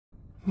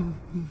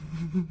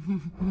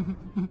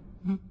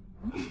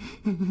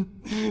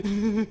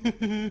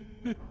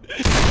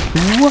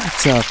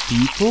What's up,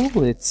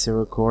 people? It's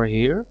GRRR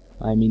here.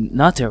 I mean,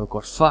 not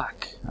GRRR,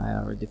 fuck. I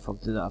already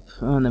fucked it up.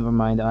 Oh, never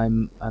mind,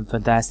 I'm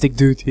Fantastic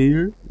Dude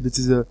here. This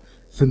is a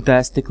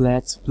fantastic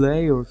let's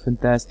play or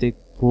fantastic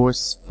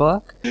horse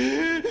fuck.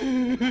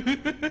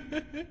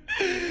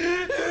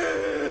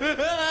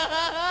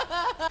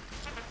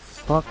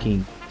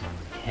 Fucking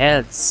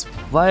heads.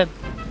 What?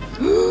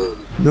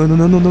 No.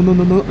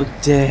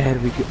 There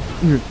we go.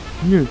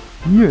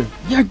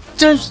 Yeah,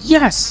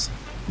 yes!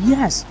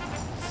 Yes!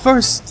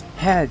 First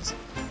head.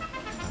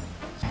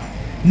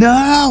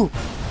 No!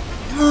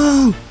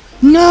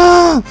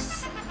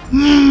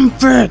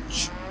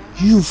 Bitch!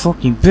 You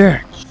fucking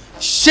bitch!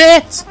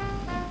 Shit!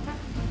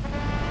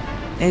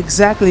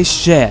 Exactly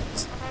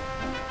shit.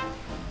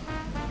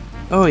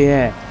 Oh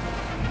yeah.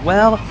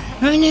 Well,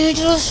 I need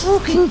to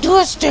fucking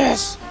do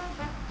this!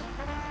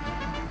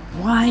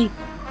 Why?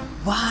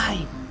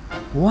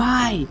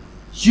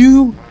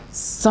 You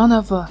son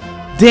of a...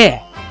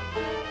 There!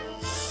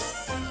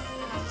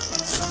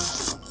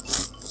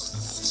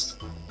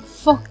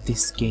 Fuck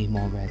this game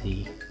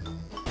already.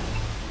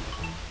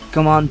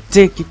 Come on,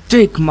 take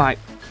my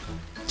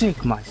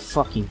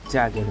fucking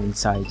dagger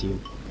inside you.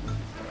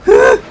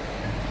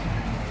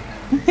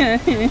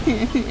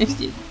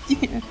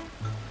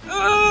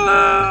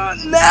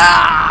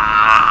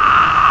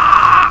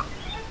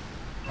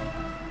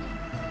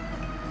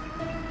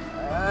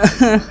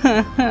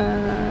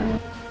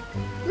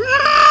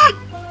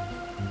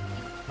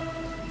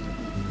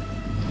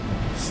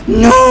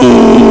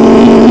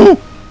 No!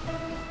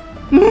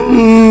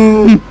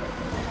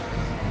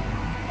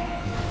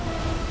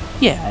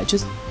 Yeah,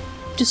 just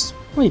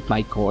rape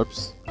my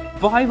corpse.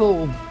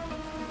 Bible.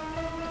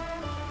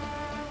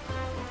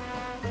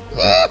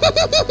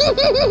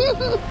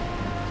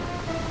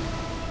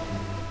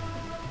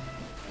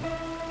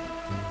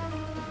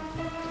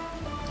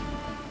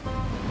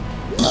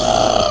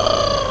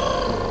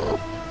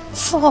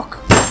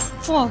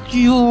 Fuck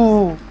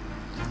you.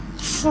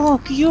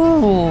 Fuck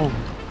you.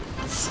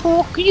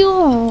 Fuck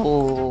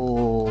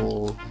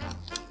you.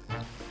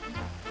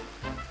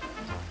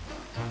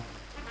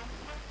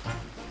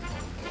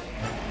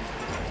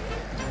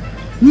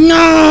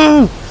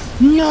 No!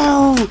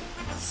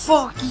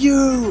 Fuck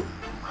you!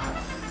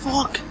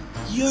 Fuck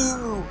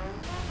you!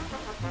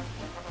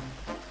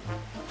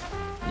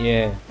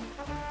 Yeah,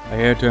 I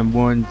heard him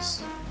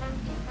once.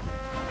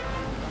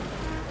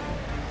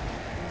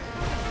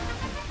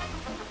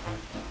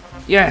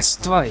 Yes,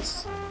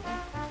 twice.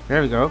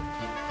 There we go.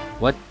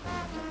 What?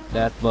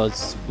 That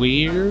was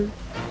weird.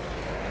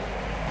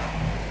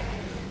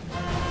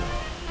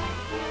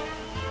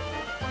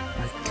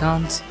 I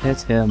can't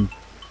hit him.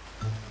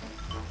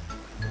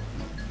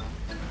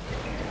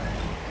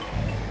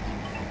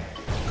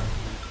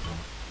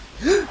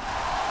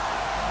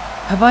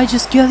 Have I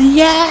just killed?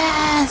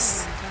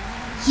 Yes!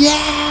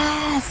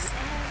 Yes!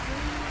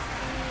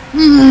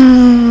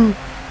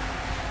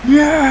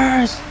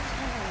 Yes!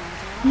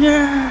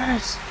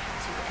 Yes!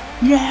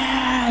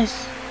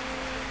 Yes!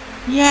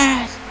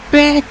 Yes!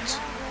 Bitch!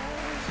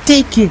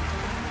 Take it!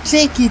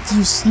 Take it,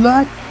 you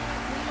slut!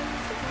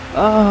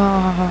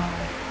 Oh,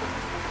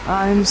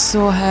 I'm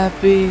so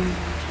happy.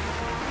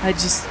 I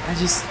just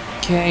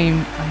came.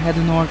 I had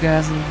an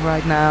orgasm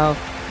right now.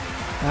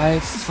 I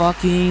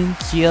fucking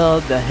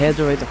killed the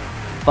Hydra with a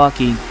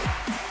fucking,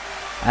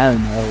 I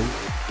don't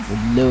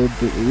know,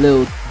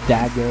 little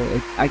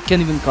dagger. I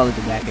can't even call it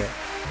a dagger.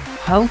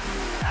 How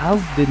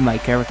did my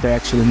character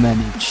actually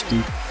manage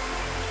to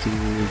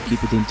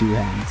keep it in two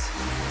hands?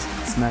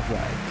 It's not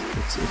right.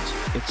 It's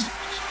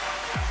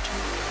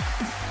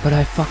but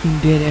I fucking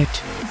did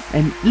it.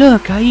 And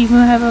look, I even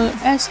have a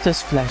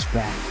Estes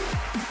flashback.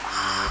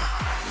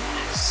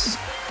 Yes.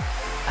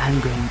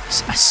 I'm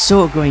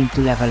so going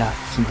to level up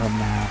from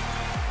now.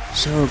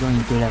 So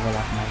going to level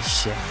up my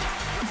shit.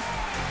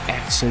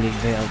 Actually,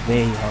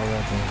 way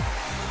however.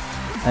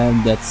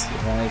 And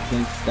I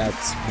think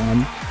that's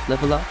one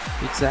level up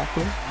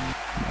exactly.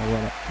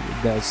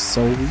 There's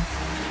so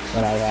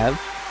what I have.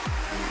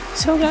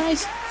 So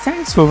guys,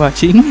 thanks for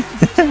watching.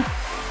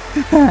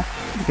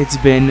 It's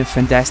been a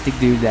fantastic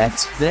dude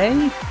let's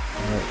play.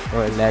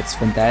 Or let's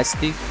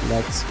fantastic.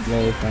 Let's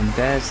play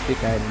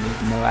fantastic. I don't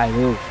even know. I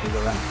will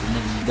figure out the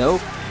name though.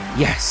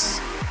 Yes.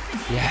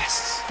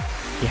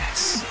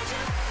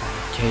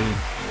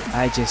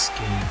 I just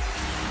came.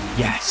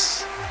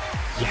 Yes.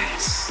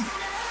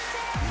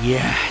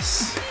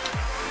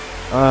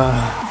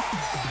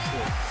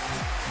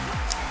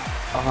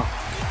 Oh,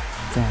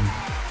 damn.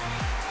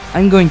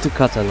 I'm going to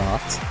cut a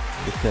lot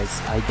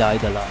because I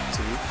died a lot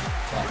too.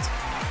 But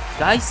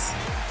guys,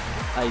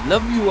 I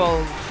love you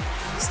all.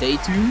 Stay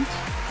tuned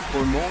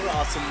for more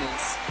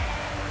awesomeness.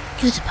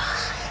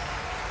 Goodbye.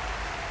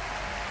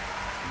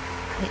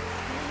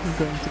 I'm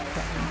going to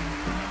cry.